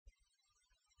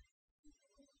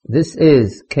This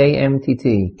is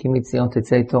KMTT, Kimitzion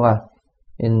Tetzei Torah.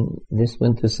 In this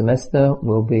winter semester,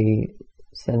 we'll be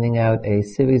sending out a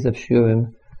series of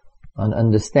shurim on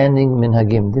understanding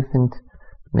minhagim, different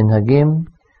minhagim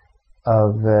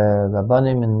of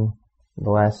Rabbanim in the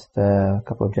last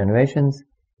couple of generations,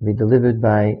 be delivered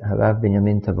by Harav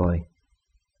Binyamin Tavoi.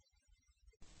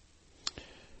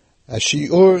 A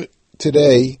shiur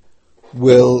today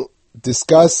will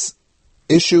discuss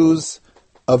issues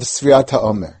of Sfirat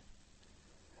HaOmer.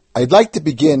 I'd like to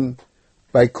begin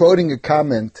by quoting a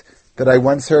comment that I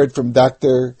once heard from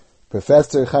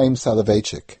Professor Chaim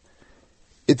Soloveitchik.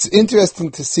 It's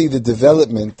interesting to see the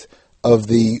development of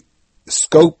the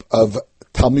scope of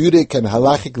Talmudic and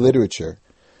halachic literature.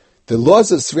 The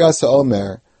laws of Sfirat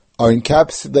HaOmer are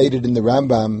encapsulated in the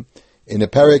Rambam, in a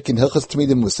parak in Hilchos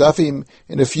Tamidim Musafim,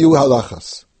 in a few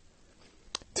halachas.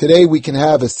 Today we can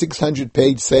have a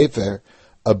 600-page sefer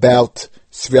about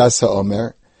Sfirat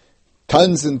HaOmer.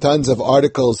 Tons and tons of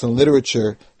articles and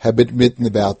literature have been written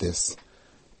about this.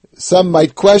 Some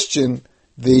might question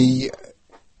the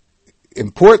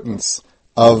importance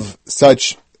of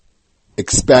such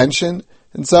expansion,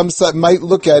 and some might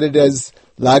look at it as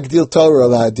Lagdil Torah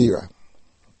La'adira.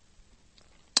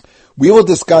 We will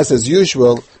discuss, as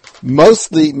usual,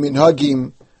 mostly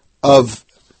minhagim of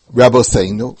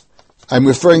Rabboseinu. I'm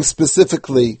referring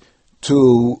specifically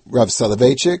to Rav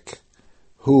Soloveitchik,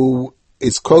 who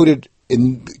is quoted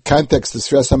in context of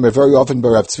Sfirat HaOmer very often by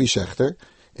Rav Tzvi Shechter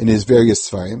in his various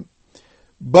Sfarim.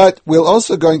 But we're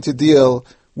also going to deal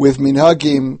with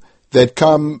minhagim that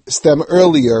stem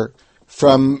earlier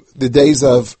from the days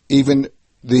of even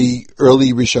the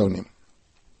early Rishonim.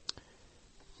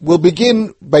 We'll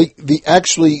begin by the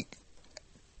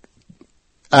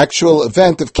actual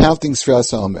event of counting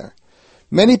Sfirat HaOmer.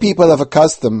 Many people have a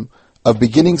custom of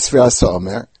beginning Sfirat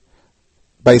HaOmer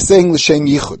by saying L'Shem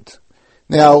Yichud.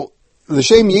 Now,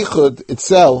 L'Shem Yichud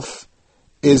itself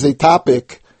is a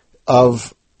topic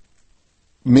of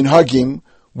minhagim,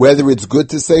 whether it's good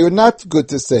to say or not good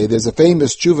to say. There's a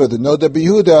famous tshuva, the Noda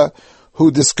B'Yehuda,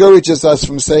 who discourages us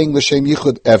from saying L'Shem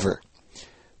Yichud ever.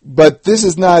 But this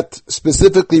is not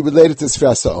specifically related to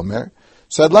Sfirat HaOmer,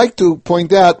 so I'd like to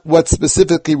point out what's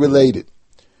specifically related.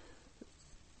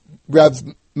 Rav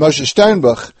Moshe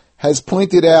Sternbuch has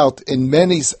pointed out in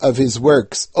many of his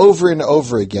works over and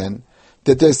over again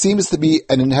that there seems to be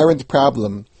an inherent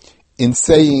problem in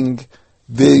saying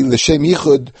the L'Shem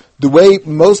Yichud the way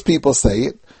most people say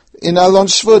it. In Alon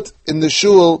Shvut, in the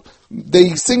shul,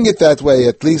 they sing it that way,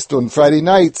 at least on Friday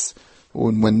nights,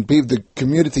 when the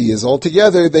community is all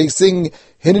together, they sing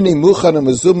Hineni Muchan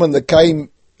U'Mezuman L'Kayim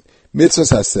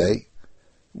Mitzvos Hasei,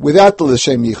 without the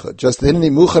L'Shem Yichud, just the Hineni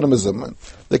Muchan U'Mezuman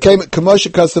L'Kayim K'mo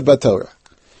Shekasav B'Torah.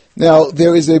 Now,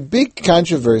 there is a big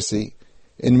controversy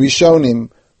in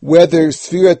Rishonim whether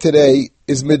Sfira today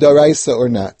is Midoraisa or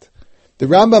not. The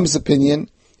Rambam's opinion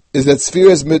is that Sfira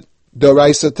is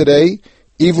Midoraisa today,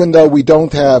 even though we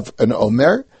don't have an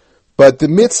Omer, but the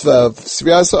mitzvah of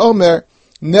Sfirat HaOmer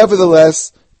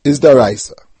nevertheless is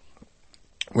Doraisa.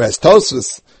 Whereas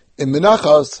Tosfos in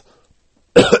Menachos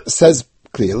says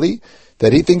clearly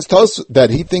that he thinks Sfirat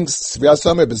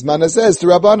HaOmer B'zman Hazeh is the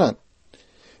Rabbanan,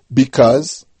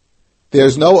 because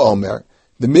there's no Omer.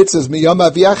 The mitzvah is Miyom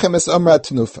Aviachem es Omer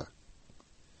Atnufa.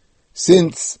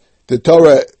 Since the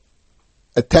Torah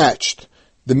attached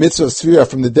the mitzvah of Sfira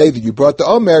from the day that you brought the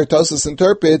Omer, Tosfos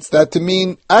interprets that to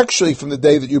mean actually from the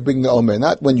day that you bring the Omer,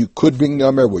 not when you could bring the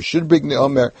Omer, we should bring the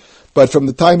Omer, but from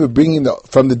the time of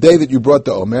from the day that you brought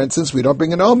the Omer. And since we don't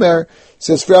bring an Omer,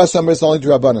 says Sfirat HaOmer is only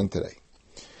D'Rabbanan today.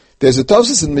 There's a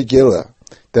Tosfos in Megillah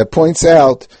that points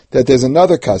out that there's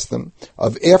another custom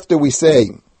of after we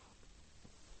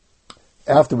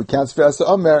count Sfirat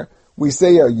HaOmer, we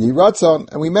say Yehi Ratzon,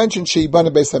 and we mention Sheibana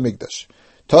Beis HaMikdash.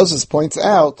 Tosfos points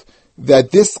out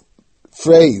that this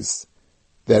phrase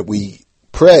that we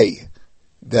pray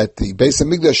that the Beis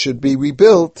HaMikdash should be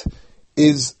rebuilt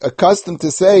is accustomed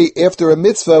to say after a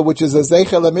mitzvah which is a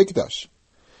Zeichel HaMikdash.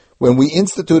 When we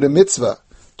institute a mitzvah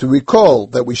to recall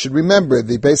that we should remember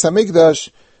the Beis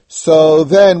HaMikdash, so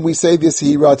then we say this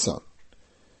Yehi Ratzon.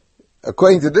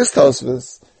 According to this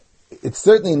Tosfos, it's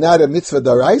certainly not a mitzvah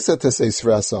daraisa to say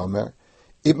Sfirat HaOmer.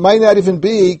 It might not even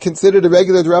be considered a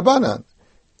regular D'Rabbanan.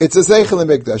 It's a Zeichel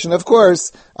HaMikdash. And of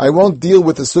course, I won't deal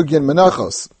with the Sugya in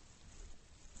Menachos,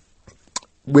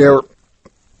 where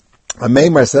a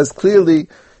Meimar says clearly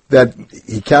that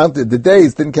he counted the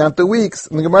days, didn't count the weeks.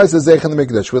 And the Gemara says Zeichel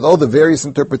HaMikdash. With all the various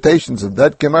interpretations of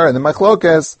that Gemara and the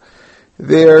Machlokas,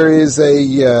 there is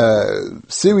a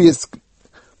serious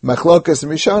Machlokas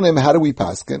and Rishonim. How do we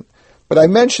paskin? But I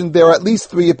mentioned there are at least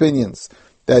three opinions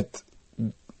that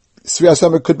Sfirat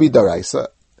HaOmer could be Daraisa.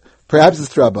 Perhaps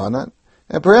it's Rabbanan,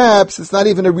 and perhaps it's not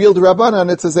even a real Rabbanan,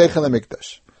 it's a Zeichel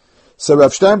HaMikdash. So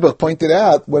Rav Sternbuch pointed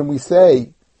out, when we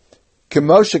say,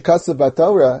 Kemoshe Kasav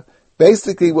BaTorah,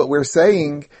 basically what we're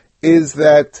saying is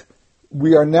that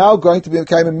we are now going to be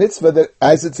Mekayim a mitzvah that,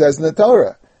 as it says in the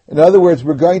Torah. In other words,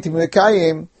 we're going to be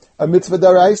Mekayim a mitzvah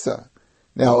daraisa.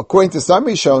 Now, according to some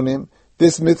Rishonim,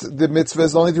 the mitzvah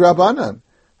is only the Rabbanan.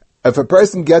 If a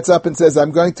person gets up and says,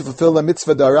 I'm going to fulfill a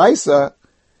mitzvah daraisa,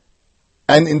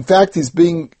 and in fact he's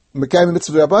being Mekayim a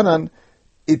mitzvah Rabbanan,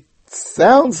 it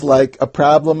sounds like a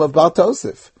problem of Baal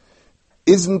Tosef.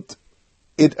 Isn't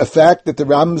it a fact that the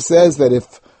Rambam says that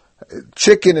if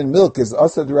chicken and milk is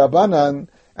Asad Rabbanan,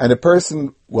 and a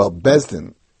person,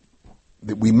 Bezdin,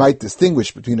 that we might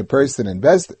distinguish between a person and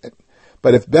Bezdin,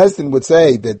 but if Bezdin would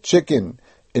say that chicken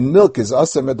and milk is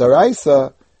Asad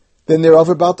Daraisa, then they're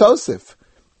over Baal Tosef.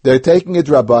 They're taking it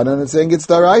Rabbanan and saying it's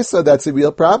Daraisa. That's a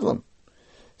real problem.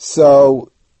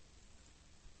 So,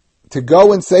 to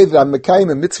go and say that I'm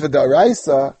Mekayim a mitzvah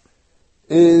Daraisa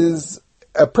is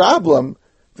a problem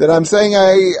that I'm saying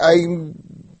I'm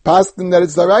paskin that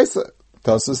it's Daraisa.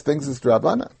 Tosfos thinks it's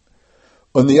Rabbanan.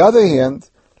 On the other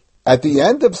hand, at the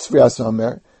end of Sfiras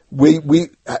Omer,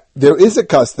 there is a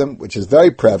custom, which is very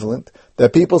prevalent,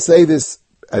 that people say this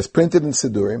as printed in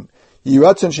Sidurim,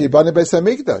 Yiratzon Sheibane Beis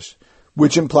HaMikdash,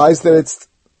 which implies that it's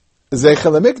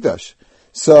Zeichel HaMikdash.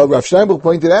 So Rav Steinbuch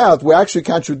pointed out, we're actually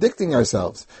contradicting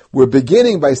ourselves. We're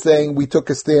beginning by saying we took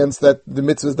a stance that the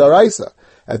mitzvah is Daraisa.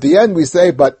 At the end we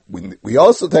say, but we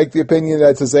also take the opinion that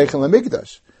it's a Zeichel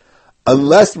HaMikdash.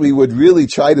 Unless we would really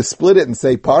try to split it and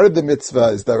say part of the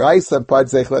mitzvah is Daraisa and part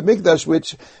Zeichel HaMikdash,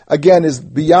 which again is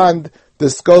beyond the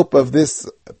scope of this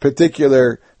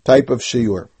particular type of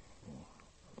shiur.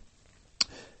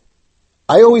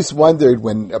 I always wondered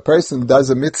when a person does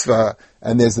a mitzvah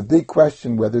and there's a big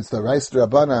question whether it's Daraisa or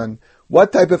Rabbanan,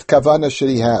 what type of kavana should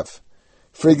he have?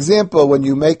 For example, when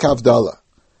you make Havdalah,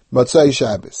 Motzai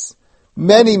Shabbos,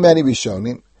 many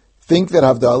Rishonim think that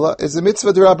Havdalah is a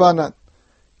mitzvah d'Rabbanan.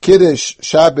 Kiddush,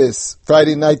 Shabbos,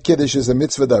 Friday night Kiddush is a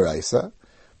mitzvah daraisa,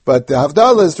 but the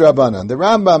Havdalah is Rabbanan. The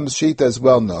Rambam's Shita is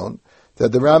well known,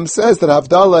 that the Ram says that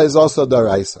Havdalah is also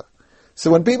daraisa.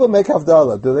 So when people make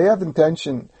Havdalah, do they have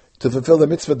intention to fulfill the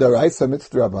mitzvah daraisa,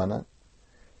 mitzvah Rabbanan?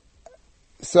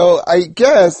 So I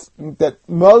guess that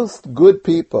most good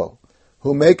people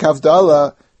who make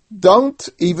Havdalah don't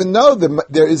even know that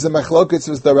there is a machlokes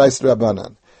with daraisa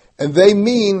Rabbanan. And they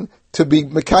mean to be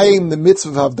Mekayim the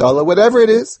mitzvah of Havdalah, whatever it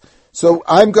is. So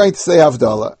I'm going to say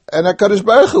Havdalah, and HaKadosh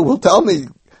Baruch Hu will tell me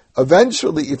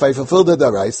eventually if I fulfill the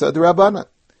Daraisa, the Rabbanan.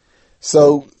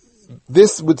 So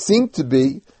this would seem to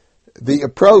be the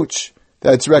approach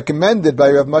that's recommended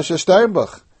by Rav Moshe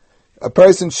Sternbuch. A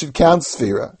person should count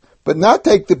Sfira, but not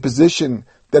take the position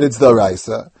that it's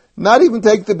Daraisa, not even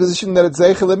take the position that it's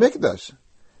Zeichel HaMikdash.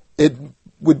 It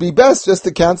would be best just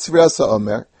to count Sfiras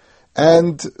HaOmer,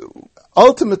 and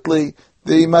ultimately,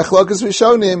 the Machlokas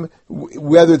Rishonim,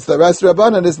 whether it's the rest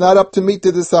Rabbanan, is not up to me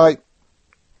to decide.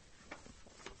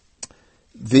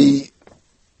 The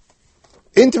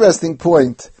interesting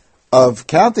point of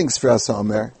counting Sfiras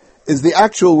HaOmer is the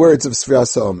actual words of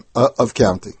Sfiras HaOmer, of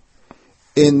counting.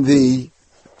 In the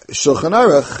Shulchan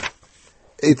Aruch,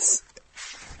 it's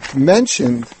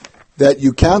mentioned that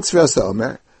you count Sfiras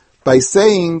HaOmer by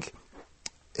saying,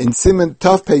 in Siman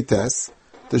Tav Peites,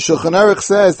 the Shulchan Aruch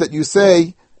says that you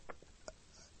say,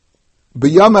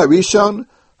 B'yom HaRishon,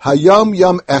 Hayom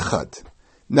Yom Echad.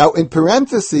 Now, in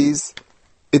parentheses,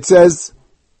 it says,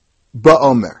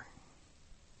 Ba'omer.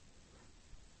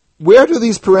 Where do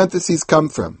these parentheses come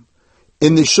from?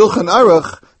 In the Shulchan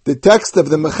Aruch, the text of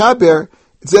the Mechaber,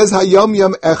 it says, Hayom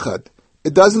Yom Echad.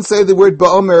 It doesn't say the word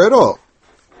Ba'omer at all.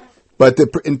 But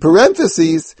in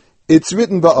parentheses, it's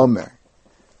written Ba'omer.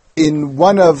 In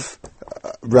one of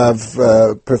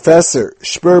Professor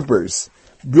Sperber's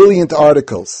brilliant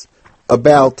articles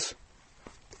about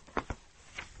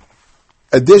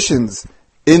additions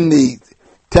in the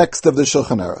text of the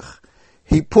Shulchan Aruch,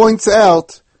 he points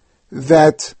out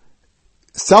that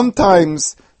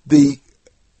sometimes the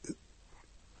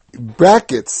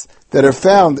brackets that are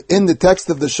found in the text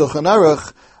of the Shulchan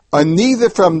Aruch are neither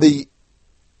from the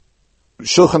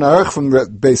Shulchan Aruch, from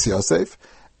Beis Yosef,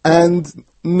 and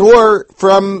nor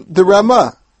from the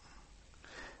Ramah.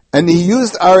 And he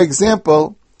used our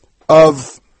example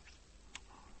of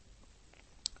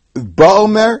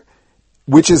Ba'omer,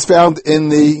 which is found in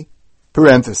the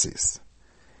parentheses.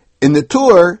 In the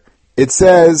Tur, it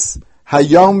says,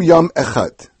 Hayom Yom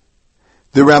Echad.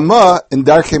 The Ramah in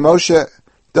Darkei Moshe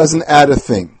doesn't add a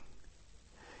thing.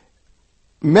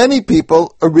 Many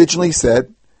people originally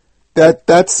said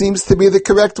that seems to be the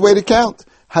correct way to count.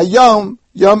 Hayom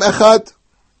Yom Echad.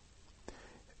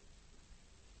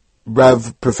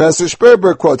 Professor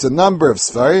Sperber quotes a number of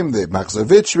Sfarim, the Machzor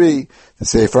Vitri, the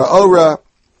Sefer Ora,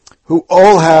 who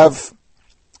all have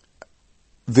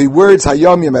the words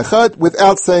Hayom Yom Echad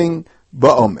without saying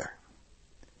Ba'omer.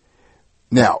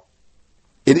 Now,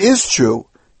 it is true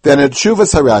that in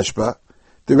Tshuvas HaRashba,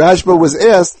 the Rashba was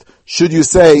asked, should you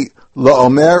say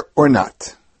La'omer or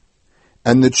not?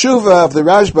 And the Tshuva of the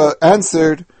Rashba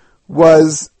answered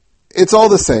was, it's all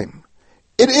the same.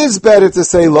 It is better to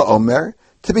say La'omer,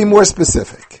 to be more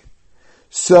specific.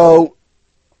 So,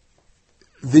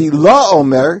 the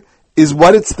La'omer is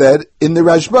what it said in the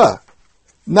Rashba,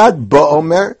 not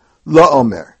Ba'omer,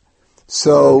 La'omer.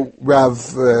 So, Rav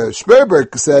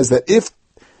Sperber says that if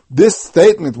this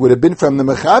statement would have been from the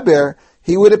Mechaber,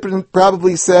 he would have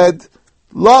probably said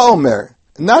La'omer,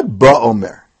 not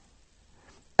Ba'omer.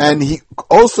 And he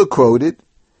also quoted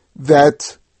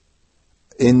that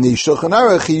in the Shulchan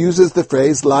Aruch he uses the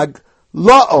phrase Lag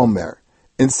La'omer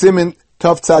in Siman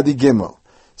Tov Tzadi Gimel.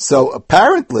 So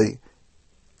apparently,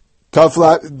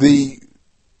 the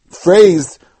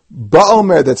phrase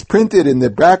Ba'omer that's printed in the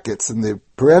brackets and the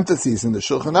parentheses in the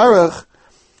Shulchan Aruch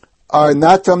are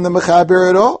not from the Mechaber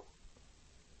at all.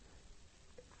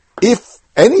 If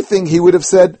anything, he would have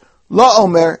said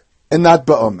La'omer and not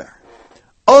Ba'omer.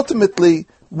 Ultimately,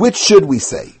 which should we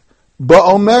say?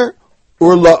 Ba'omer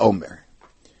or La'omer?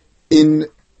 In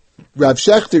Rav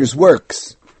Shechter's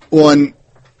works on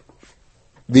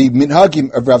the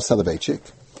Minhagim of Rav Soloveitchik,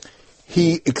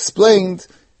 he explained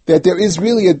that there is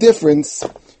really a difference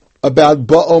about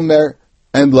Ba'omer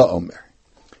and La'omer.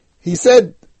 He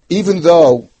said, even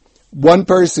though one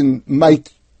person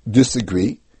might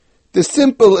disagree, the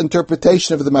simple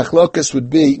interpretation of the machlokas would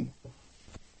be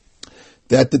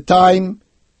that the time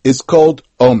is called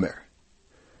Omer.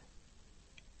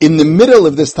 In the middle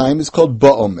of this time is called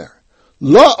Ba'omer.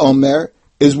 La'omer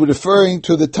is referring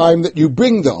to the time that you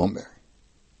bring the Omer.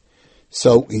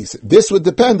 So he said, this would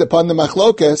depend upon the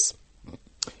machlokas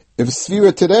if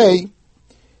Sfira today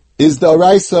is the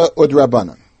Oraisa or the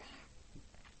Rabbanan.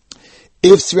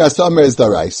 If Sfiras Omer is the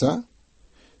Oraisa,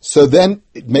 so then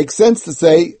it makes sense to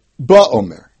say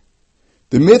Ba'omer.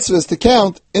 The mitzvah is to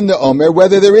count in the Omer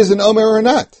whether there is an Omer or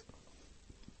not.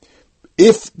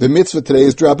 If the mitzvah today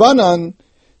is Drabanan,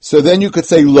 so then you could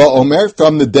say La Omer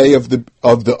from the day of the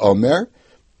Omer,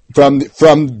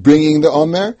 from bringing the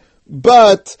Omer,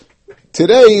 but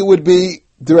today it would be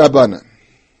Drabanan.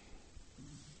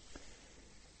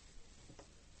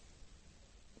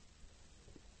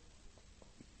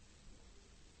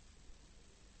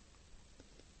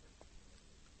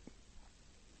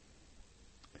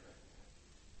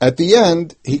 At the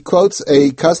end, he quotes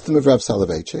a custom of Rav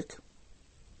Soloveitchik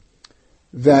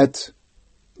that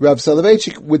Rav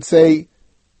Soloveitchik would say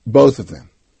both of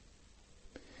them.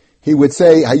 He would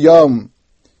say Hayom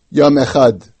Yom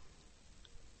Echad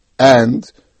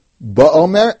and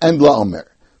Ba'omer and La'omer.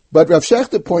 But Rav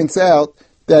Shechter points out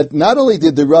that not only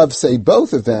did the Rav say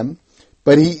both of them,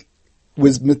 but he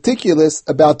was meticulous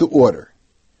about the order.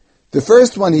 The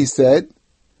first one he said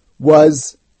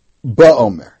was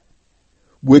Ba'omer,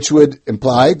 which would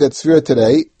imply that Sfira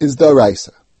today is the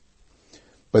Oraisa.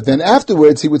 But then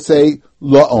afterwards he would say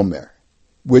La'omer,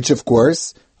 which of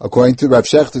course, according to Rav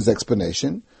Shechter's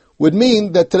explanation, would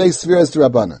mean that today's Sfira is the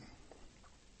Rabbanan.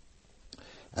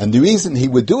 And the reason he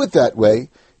would do it that way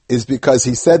is because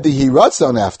he said the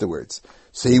Hiratzon afterwards.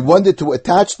 So he wanted to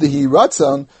attach the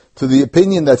Hiratzon to the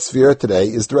opinion that Sfira today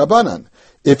is the Rabbanan.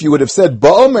 If you would have said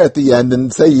Ba'omer at the end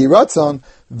and say Hiratzon,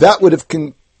 that would have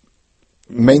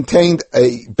maintained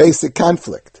a basic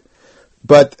conflict.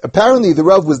 But apparently the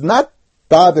Rav was not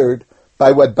bothered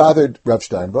by what bothered Rav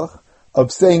Steinbach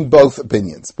of saying both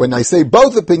opinions. When I say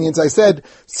both opinions, I said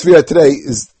Sfira today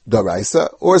is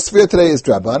Daraisa or Sfira today is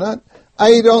Drabanan.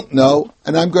 I don't know,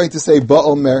 and I'm going to say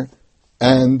Ba'omer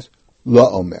and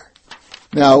La'omer.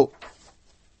 Now,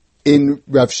 in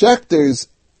Rav Shechter's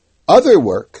other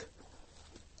work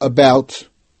about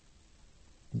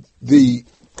the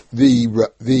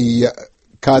Nefesh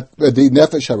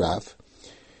Harav,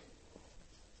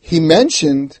 he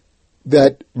mentioned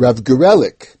that Rav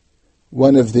Gerelik,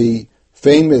 one of the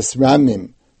famous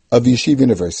Ramim of Yeshiva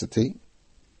University,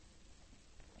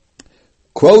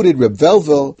 quoted Reb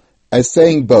Velvel as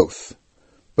saying both.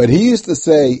 But he used to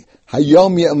say,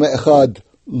 Hayom Yom Echad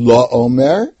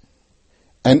La'omer,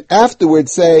 and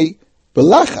afterwards say,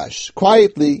 Belachash,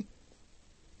 quietly,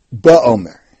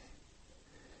 Ba'omer.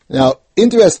 Now,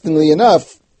 interestingly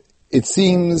enough, it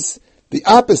seems the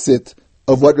opposite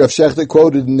of what Rav Shechter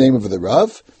quoted in the name of the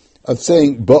Rav, of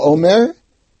saying Ba'omer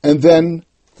and then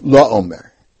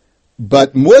La'omer.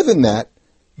 But more than that,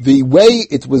 the way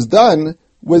it was done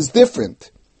was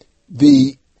different.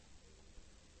 The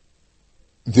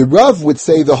Rav would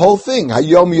say the whole thing,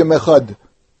 Hayom Yom Echad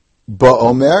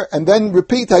Ba'omer, and then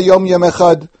repeat Hayom Yom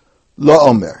Echad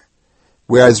La'omer.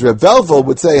 Whereas Rav Velvel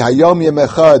would say Hayom Yom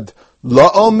Echad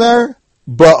La'omer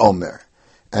Ba'omer.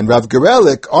 And Rav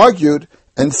Gerelik argued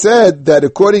and said that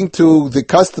according to the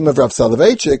custom of Rav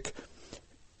Soloveitchik,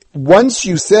 once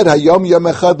you said Hayom Yom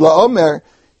Echad La'omer,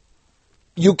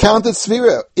 you counted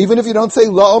Sfira. Even if you don't say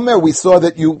La'omer, we saw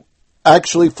that you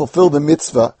actually fulfill the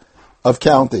mitzvah of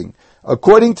counting.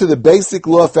 According to the basic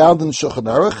law found in Shulchan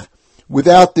Aruch,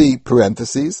 without the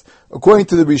parentheses, according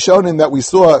to the Rishonim that we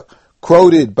saw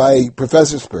quoted by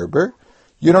Professor Sperber,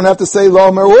 you don't have to say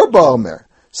La'omer or Ba'omer.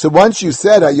 So once you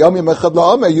said Hayom Yom Echad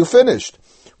La'omer, you finished.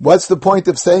 What's the point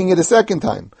of saying it a second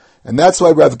time? And that's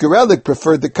why Rav Gerelik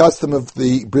preferred the custom of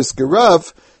the Brisker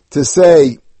Rav to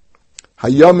say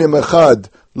Hayom Yom Echad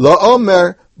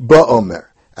La'omer Ba'omer,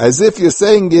 as if you're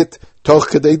saying it Toch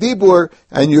Kedei Dibur,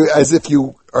 and you as if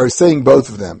you are saying both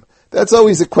of them. That's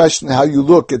always a question how you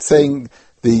look at saying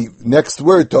the next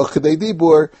word Toch Kedei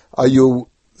Dibur. Are you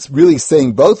really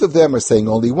saying both of them or saying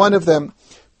only one of them?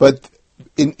 But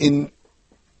in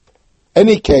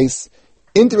any case,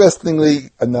 interestingly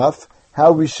enough,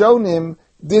 how Rishonim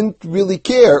didn't really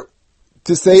care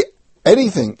to say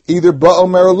anything, either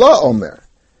Ba'omer or La'omer.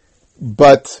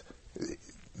 But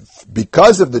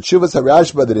because of the Tshuvas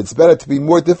HaRashba that it's better to be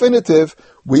more definitive,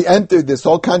 we entered this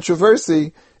whole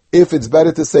controversy if it's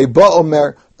better to say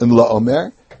Ba'omer and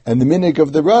La'omer, and the minhag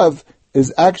of the Rav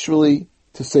is actually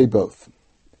to say both.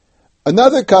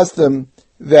 Another custom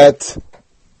that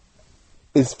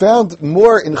is found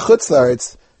more in Chutz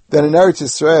La'aretz than in Eretz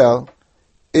Yisrael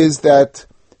is that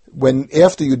when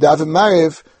after you daven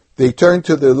Mariv, they turn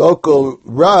to the local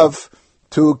Rav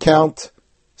to count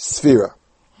Sfira.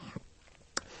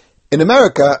 In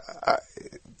America,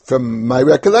 from my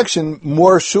recollection,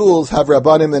 more shuls have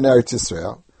Rabbanim than Eretz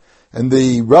Yisrael, and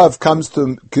the Rav comes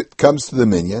to the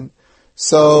minyan.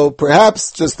 So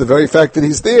perhaps just the very fact that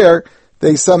he's there,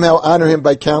 they somehow honor him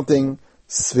by counting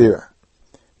Sfira.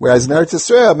 Whereas in Eretz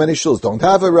Yisrael, many shuls don't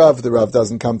have a Rav. The Rav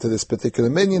doesn't come to this particular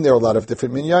minyan. There are a lot of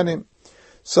different minyanim.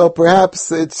 So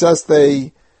perhaps it's just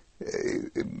a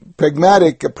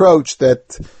pragmatic approach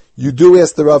that you do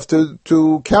ask the Rav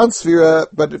to count Sfira,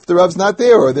 but if the Rav's not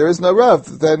there or there is no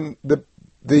Rav, then the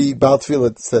Baal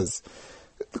Tefillah says.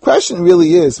 The question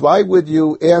really is, why would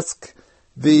you ask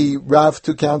the Rav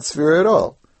to count Sfira at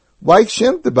all? Why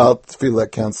shouldn't the Baal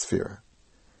Tefillah count Sfira?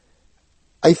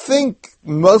 I think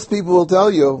most people will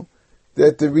tell you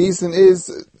that the reason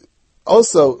is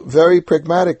also a very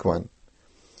pragmatic one.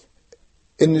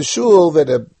 In the shul that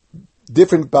a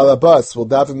different balabas will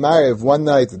daven Mariv one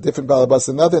night, a different balabas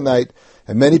another night,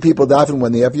 and many people daven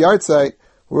when they have yahrzeit,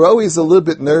 we're always a little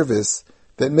bit nervous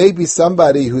that maybe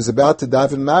somebody who's about to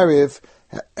daven Mariv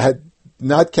had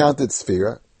not counted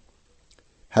Sfira,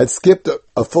 had skipped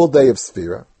a full day of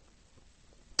Sfira,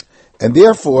 and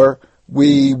therefore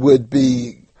we would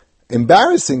be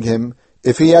embarrassing him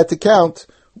if he had to count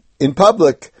in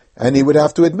public, and he would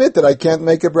have to admit that I can't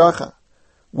make a bracha.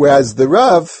 Whereas the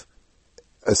Rav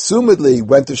assumedly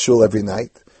went to shul every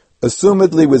night,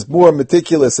 assumedly was more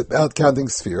meticulous about counting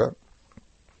Sfira,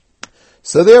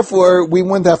 so therefore we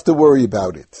wouldn't have to worry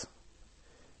about it.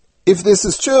 If this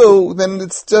is true, then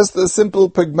it's just a simple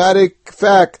pragmatic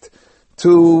fact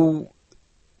to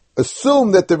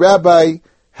assume that the rabbi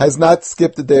has not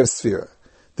skipped a day of Sfira.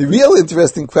 The real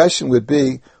interesting question would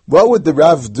be, what would the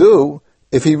Rav do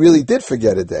if he really did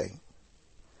forget a day?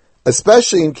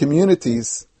 Especially in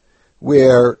communities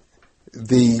where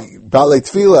the Baalei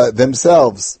Tefillah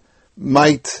themselves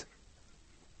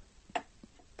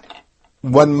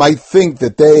one might think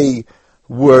that they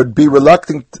would be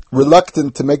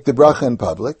reluctant to make the bracha in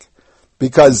public,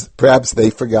 because perhaps they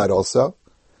forgot also.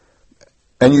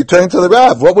 And you turn to the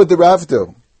Rav, what would the Rav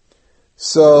do?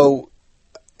 So,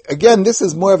 again, this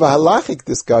is more of a halachic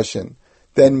discussion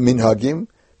than minhagim,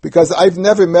 because I've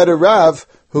never met a Rav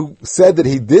who said that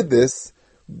he did this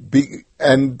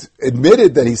and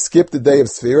admitted that he skipped the day of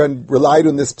Sfira and relied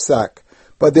on this psak.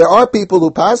 But there are people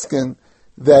who paskin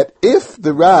that if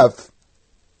the Rav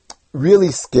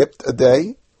really skipped a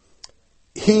day,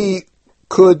 he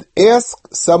could ask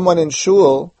someone in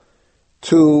shul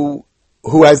who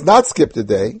has not skipped a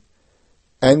day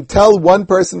and tell one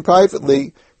person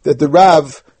privately that the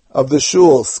Rav of the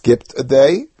shul skipped a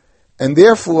day, and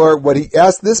therefore what he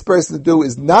asked this person to do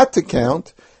is not to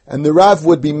count, and the Rav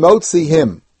would be motzi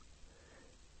him.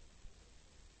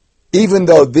 Even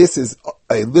though this is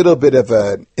a little bit of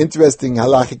an interesting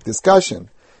halachic discussion,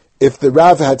 if the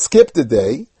Rav had skipped a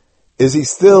day, is he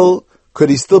still could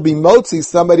he still be motzi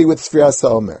somebody with Sfiras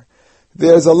HaOmer?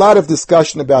 There's a lot of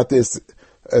discussion about this.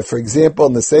 For example,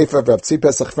 in the Sefer of Rav Tzvi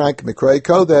Pesach Frank Mikroi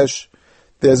Kodesh,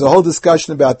 there's a whole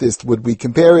discussion about this. Would we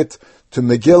compare it to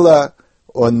Megillah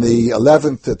on the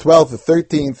 11th, the 12th, the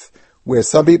 13th, where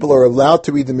some people are allowed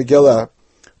to read the Megillah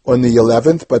on the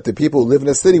 11th, but the people who live in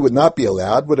a city would not be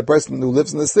allowed? Would a person who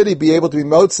lives in the city be able to be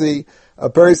motzi a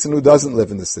person who doesn't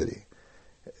live in the city?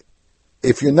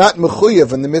 If you're not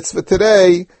mechuyev in the mitzvah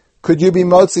today, could you be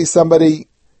motzi somebody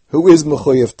who is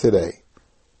mechuyev today?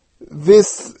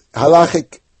 This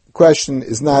halachic question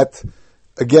is not,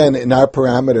 again, in our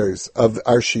parameters of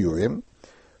our shiurim,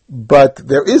 but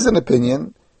there is an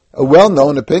opinion, a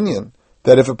well-known opinion,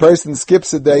 that if a person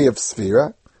skips a day of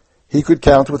Sfira, he could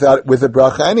count with a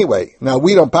bracha anyway. Now,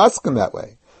 we don't paskin that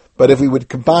way, but if we would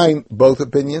combine both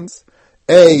opinions,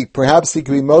 A, perhaps he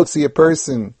could be motzi a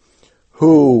person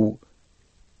who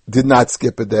did not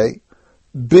skip a day.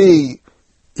 B,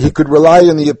 he could rely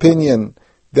on the opinion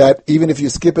that even if you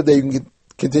skip a day, you can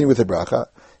continue with the bracha.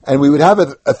 And we would have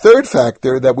a third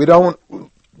factor, that we don't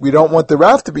want the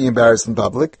Rav to be embarrassed in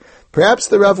public. Perhaps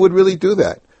the Rav would really do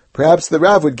that. Perhaps the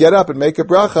Rav would get up and make a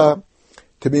bracha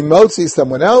to be motzi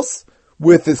someone else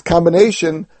with this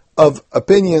combination of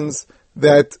opinions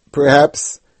that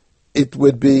perhaps it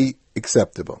would be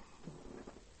acceptable.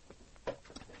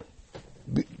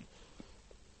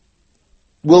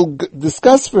 We'll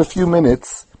discuss for a few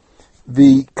minutes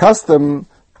the custom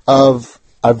of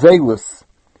Aveilus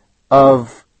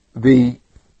of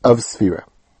Sfira.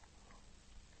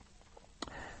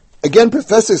 Again,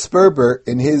 Professor Sperber,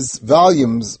 in his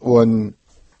volumes on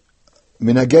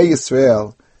Minhagei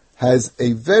Yisrael, has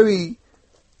a very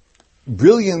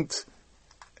brilliant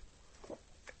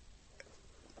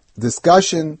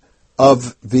discussion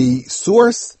of the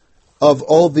source of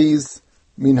all these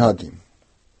minhagim.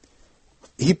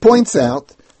 He points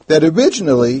out that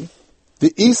originally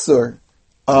the Isur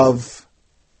of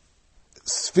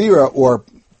Sfira, or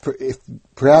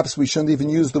perhaps we shouldn't even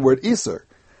use the word Isur.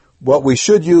 What we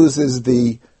should use is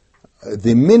the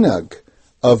minhag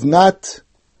of not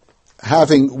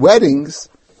having weddings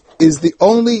is the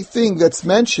only thing that's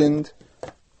mentioned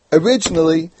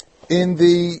originally in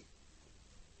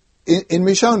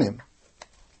Rishonim.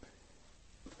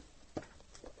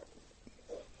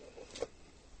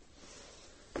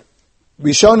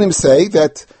 Rishonim say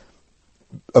that,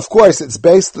 of course, it's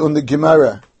based on the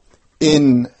Gemara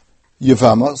in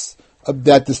Yevamos,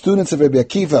 that the students of Rabbi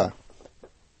Akiva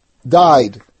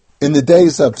died in the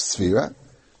days of Sfira,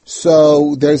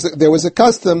 so there was a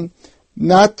custom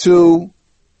not to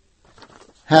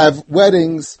have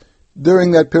weddings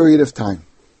during that period of time.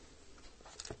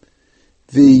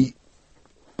 The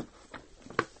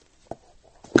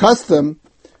custom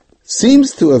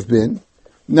seems to have been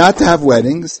not to have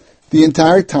weddings the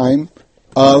entire time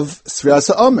of Sfiras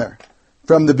HaOmer,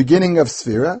 from the beginning of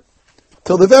Sfira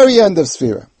till the very end of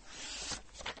Sfira.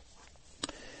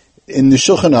 In the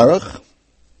Shulchan Aruch,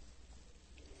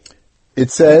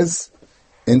 it says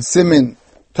in Simin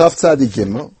Tov Tzadik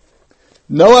Gimel,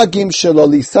 Noagim shelo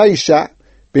lisa isha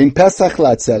ben Pesach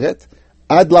la'atzeret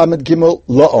ad Lamed Gimel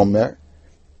la'omer.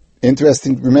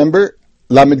 Interesting, remember,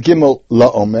 Lamed Gimel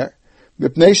la'omer.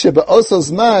 Mipnei shebe'oso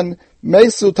zman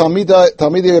mesu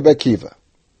talmidei Rebbe Akiva.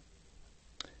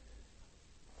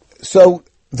 So,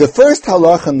 the first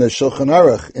halach in the Shulchan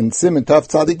Aruch in Simin Tov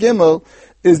Tzadik Gimel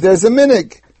is there's a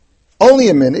minig, only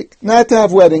a minig, not to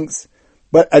have weddings.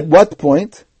 But at what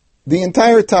point? The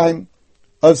entire time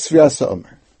of Sfiras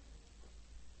HaOmer.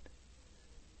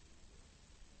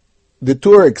 The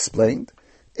Torah explained,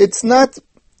 it's not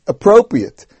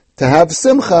appropriate to have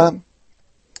simcha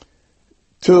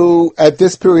at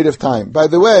this period of time. By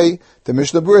the way, the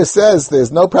Mishnah Berurah says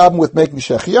there's no problem with making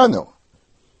shechianu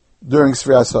during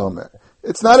Sfiras HaOmer.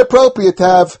 It's not appropriate to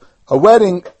have a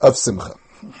wedding of simcha.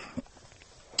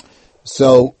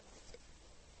 So,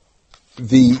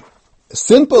 the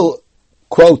simple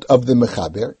quote of the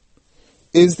Mechaber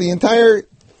is the entire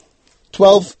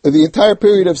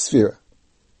period of Sfira.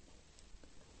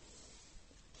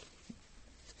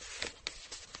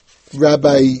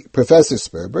 Rabbi Professor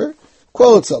Sperber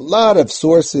quotes a lot of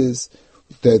sources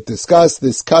that discuss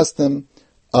this custom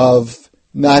of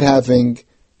not having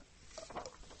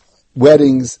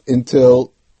weddings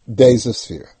until days of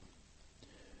Sfira,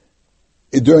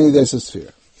 during the days of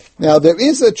Sfira. Now, there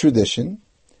is a tradition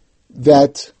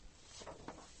that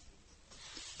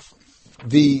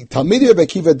the Talmidei Rebbe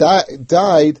Akiva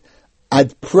died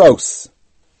ad pros,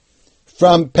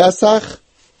 from Pesach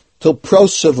till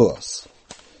pros Shavuos.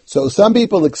 So some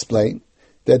people explain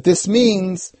that this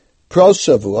means pros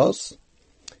Shavuos.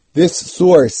 This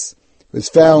source was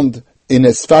found in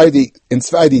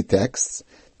Sephardi texts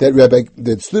that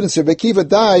the students of Rebbe Akiva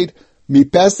died mi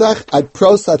Pesach at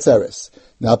Pros Atzeres.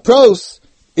 Now Pros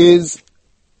is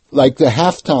like the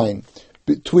halftime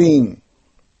between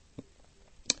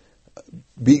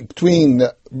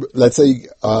let's say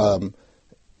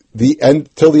the end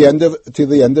till the end of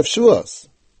Shavuos.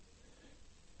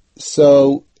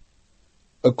 So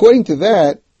according to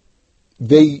that,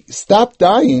 they stopped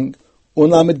dying on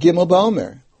Lamed Gimel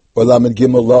Ba'omer or Lamed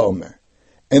Gimel La'omer.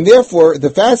 And therefore, the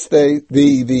fast day,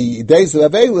 the days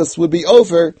of Avelis would be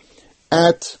over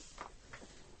at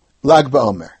Lag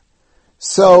BaOmer.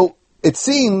 So it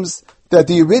seems that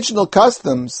the original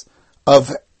customs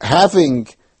of having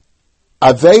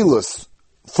Avelis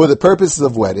for the purposes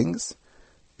of weddings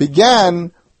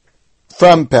began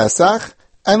from Pesach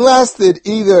and lasted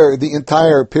either the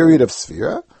entire period of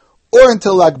Sfira or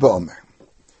until Lag BaOmer.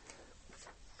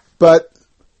 But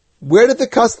where did the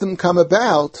custom come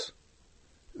about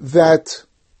that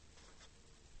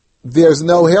there's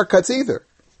no haircuts either?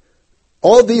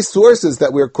 All these sources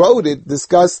that we're quoted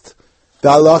discussed the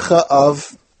halacha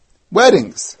of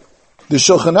weddings. The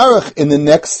Shulchan Aruch in the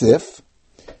next sif,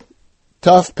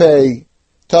 Taf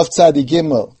Tzadi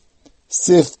Gimel,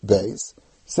 Sif Beis,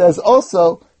 says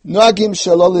also, Noagim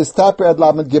shelo listaper ad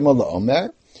lamed gimel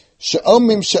la'omer,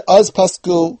 she'omim she'az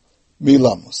pasku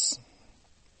milamus.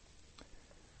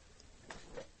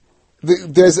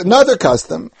 There's another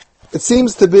custom. It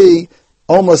seems to be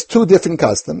almost two different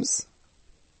customs.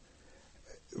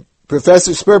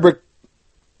 Professor Sperber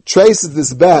traces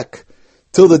this back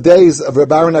till the days of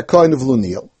Rabbi Aaron HaKohen of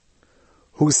Lunil,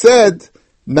 who said,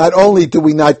 not only do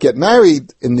we not get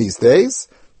married in these days,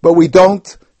 but we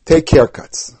don't take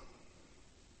haircuts.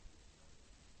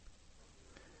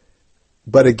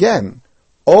 But again,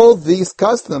 all these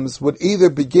customs would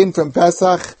either begin from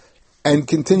Pesach and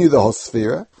continue the whole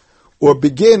Sfira, or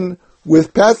begin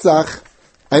with Pesach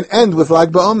and end with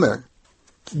Lag BaOmer.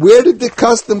 Where did the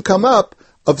custom come up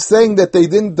of saying that they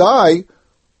didn't die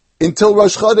until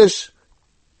Rosh Chodesh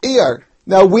Iyar?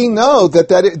 Now we know that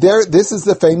this is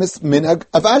the famous minhag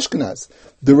of Ashkenaz.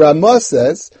 The Ramah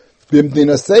says,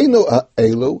 "Bimdinos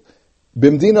elu,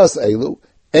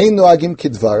 ein noagim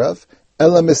kidvarav,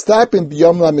 ela mistapim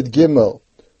b'yom lamed gimel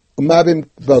umabim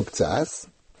b'oktzas."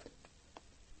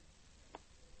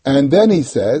 And then he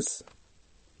says,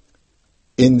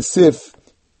 in Sif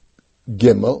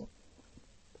Gimel,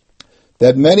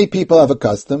 that many people have a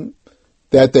custom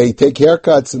that they take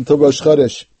haircuts until Rosh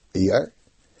Chodesh Iyar,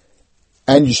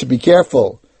 and you should be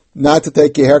careful not to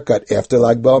take a haircut after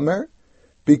Lag BaOmer,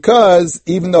 because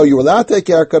even though you're allowed to take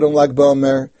a haircut on Lag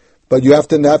BaOmer, but you have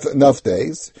to have enough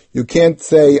days, you can't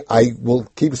say, I will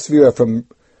keep Sfira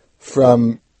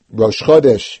from Rosh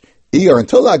Chodesh Iyar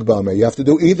until Lag BaOmer. You have to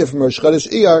do either from Rosh Chodesh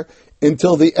Iyar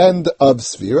until the end of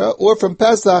Sfira, or from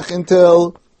Pesach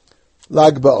until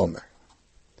Lag BaOmer.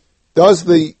 Those are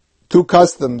the two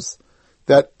customs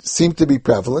that seem to be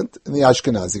prevalent in the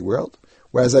Ashkenazi world.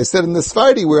 Whereas I said in the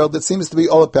Sephardi world, it seems to be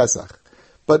all of Pesach.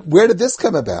 But where did this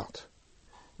come about?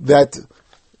 That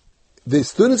the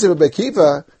students of Rebbe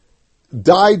Akiva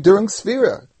died during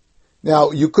Sfira.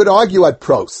 Now, you could argue at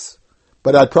Pros,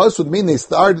 but at Pros would mean they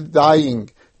started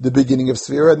dying the beginning of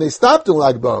Sfira and they stopped in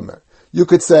Lag BaOmer. You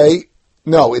could say,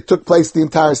 no, it took place the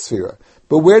entire Sfira.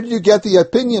 But where did you get the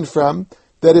opinion from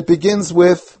that it begins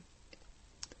with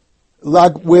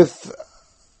Rosh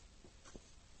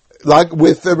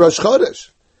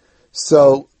Chodesh?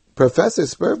 So Professor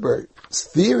Sperber's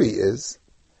theory is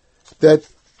that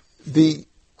the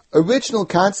original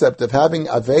concept of having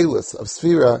Avelis, of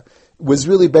Sfira, was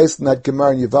really based on that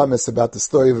Gemara in Yevamis about the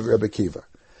story of Rebbe Akiva.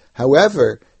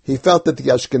 However, he felt that the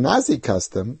Ashkenazi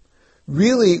custom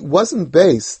really wasn't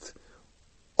based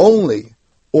only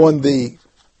on the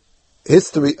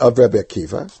history of Rebbe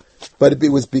Akiva, but it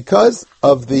was because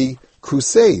of the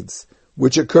Crusades,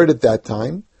 which occurred at that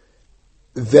time,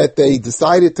 that they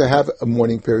decided to have a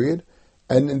mourning period,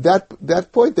 and in that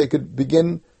point they could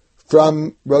begin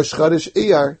from Rosh Chodesh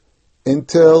Iyar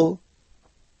until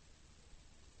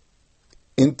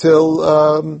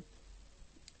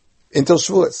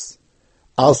Shavuos.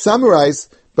 I'll summarize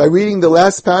by reading the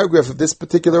last paragraph of this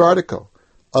particular article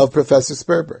of Professor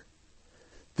Sperber.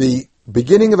 The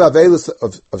beginning of Avelis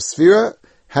of Sfira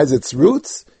has its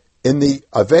roots in the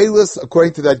Avelis,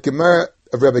 according to that Gemara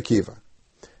of Rebbe Akiva.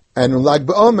 And in Lag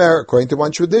BaOmer, according to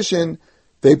one tradition,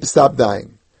 they stopped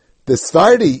dying. The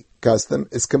Sephardi custom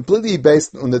is completely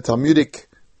based on the Talmudic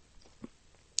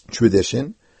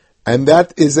tradition, and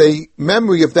that is a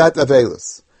memory of that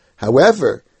Avelis.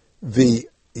 However, the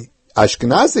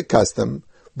Ashkenazic custom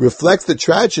reflects the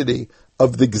tragedy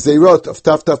of the Gzeirot of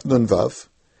Tav Nun Vav,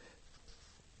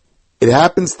 it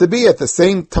happens to be at the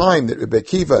same time that Rebbe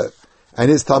Akiva and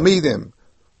his Talmidim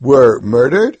were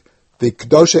murdered, the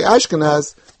Kedoshei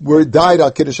Ashkenaz died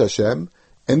al Kiddush Hashem,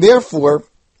 and therefore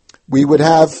we would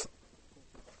have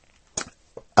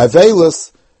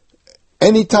Aveilus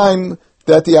any time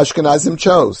that the Ashkenazim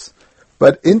chose.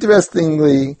 But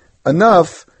interestingly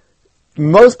enough,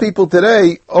 most people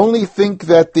today only think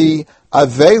that the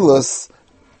Aveilus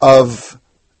of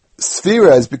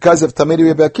Sfira is because of Talmidei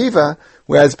Rebbe Akiva,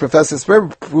 whereas Professor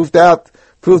Sperber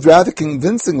proved rather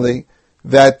convincingly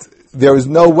that there is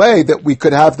no way that we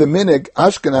could have the minig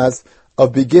Ashkenaz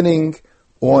of beginning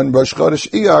on Rosh Chodesh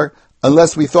Iyar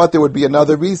unless we thought there would be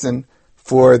another reason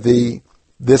for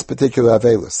this particular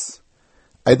Aveilus.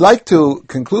 I'd like to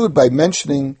conclude by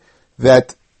mentioning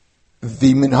that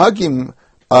the minhagim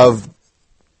of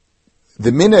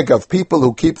the minig of people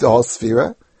who keep the whole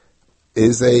Sfira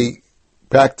is a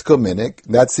practical minig.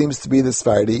 That seems to be the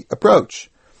Sephardi approach.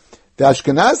 The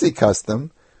Ashkenazi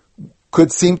custom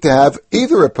could seem to have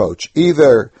either approach,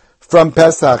 either from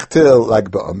Pesach till Lag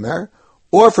BaOmer,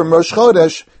 or from Rosh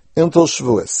Chodesh until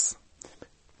Shavuos.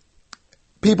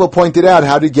 People pointed out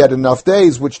how to get enough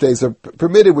days, which days are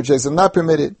permitted, which days are not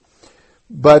permitted.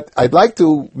 But I'd like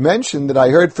to mention that I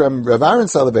heard from Rav Aaron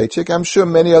Soloveitchik, I'm sure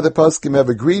many other poskim have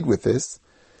agreed with this,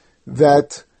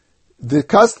 that the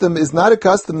custom is not a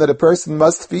custom that a person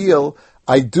must feel,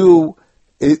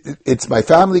 it's my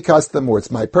family custom or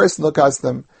it's my personal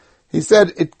custom. He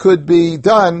said it could be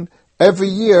done every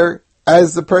year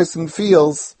as the person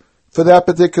feels for that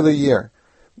particular year.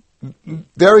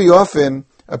 Very often,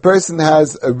 a person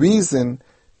has a reason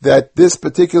that this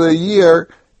particular year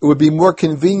it would be more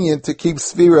convenient to keep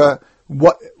Sfira,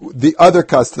 the other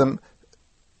custom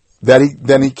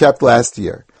than he kept last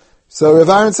year. So Rav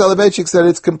Aaron Soloveitchik said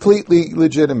it's completely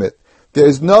legitimate.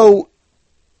 There's no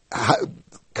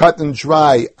cut and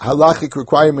dry halachic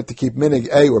requirement to keep minig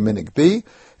A or minig B,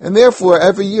 and therefore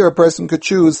every year a person could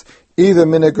choose either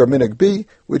minig or minig B,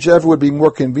 whichever would be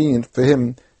more convenient for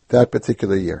him that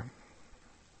particular year.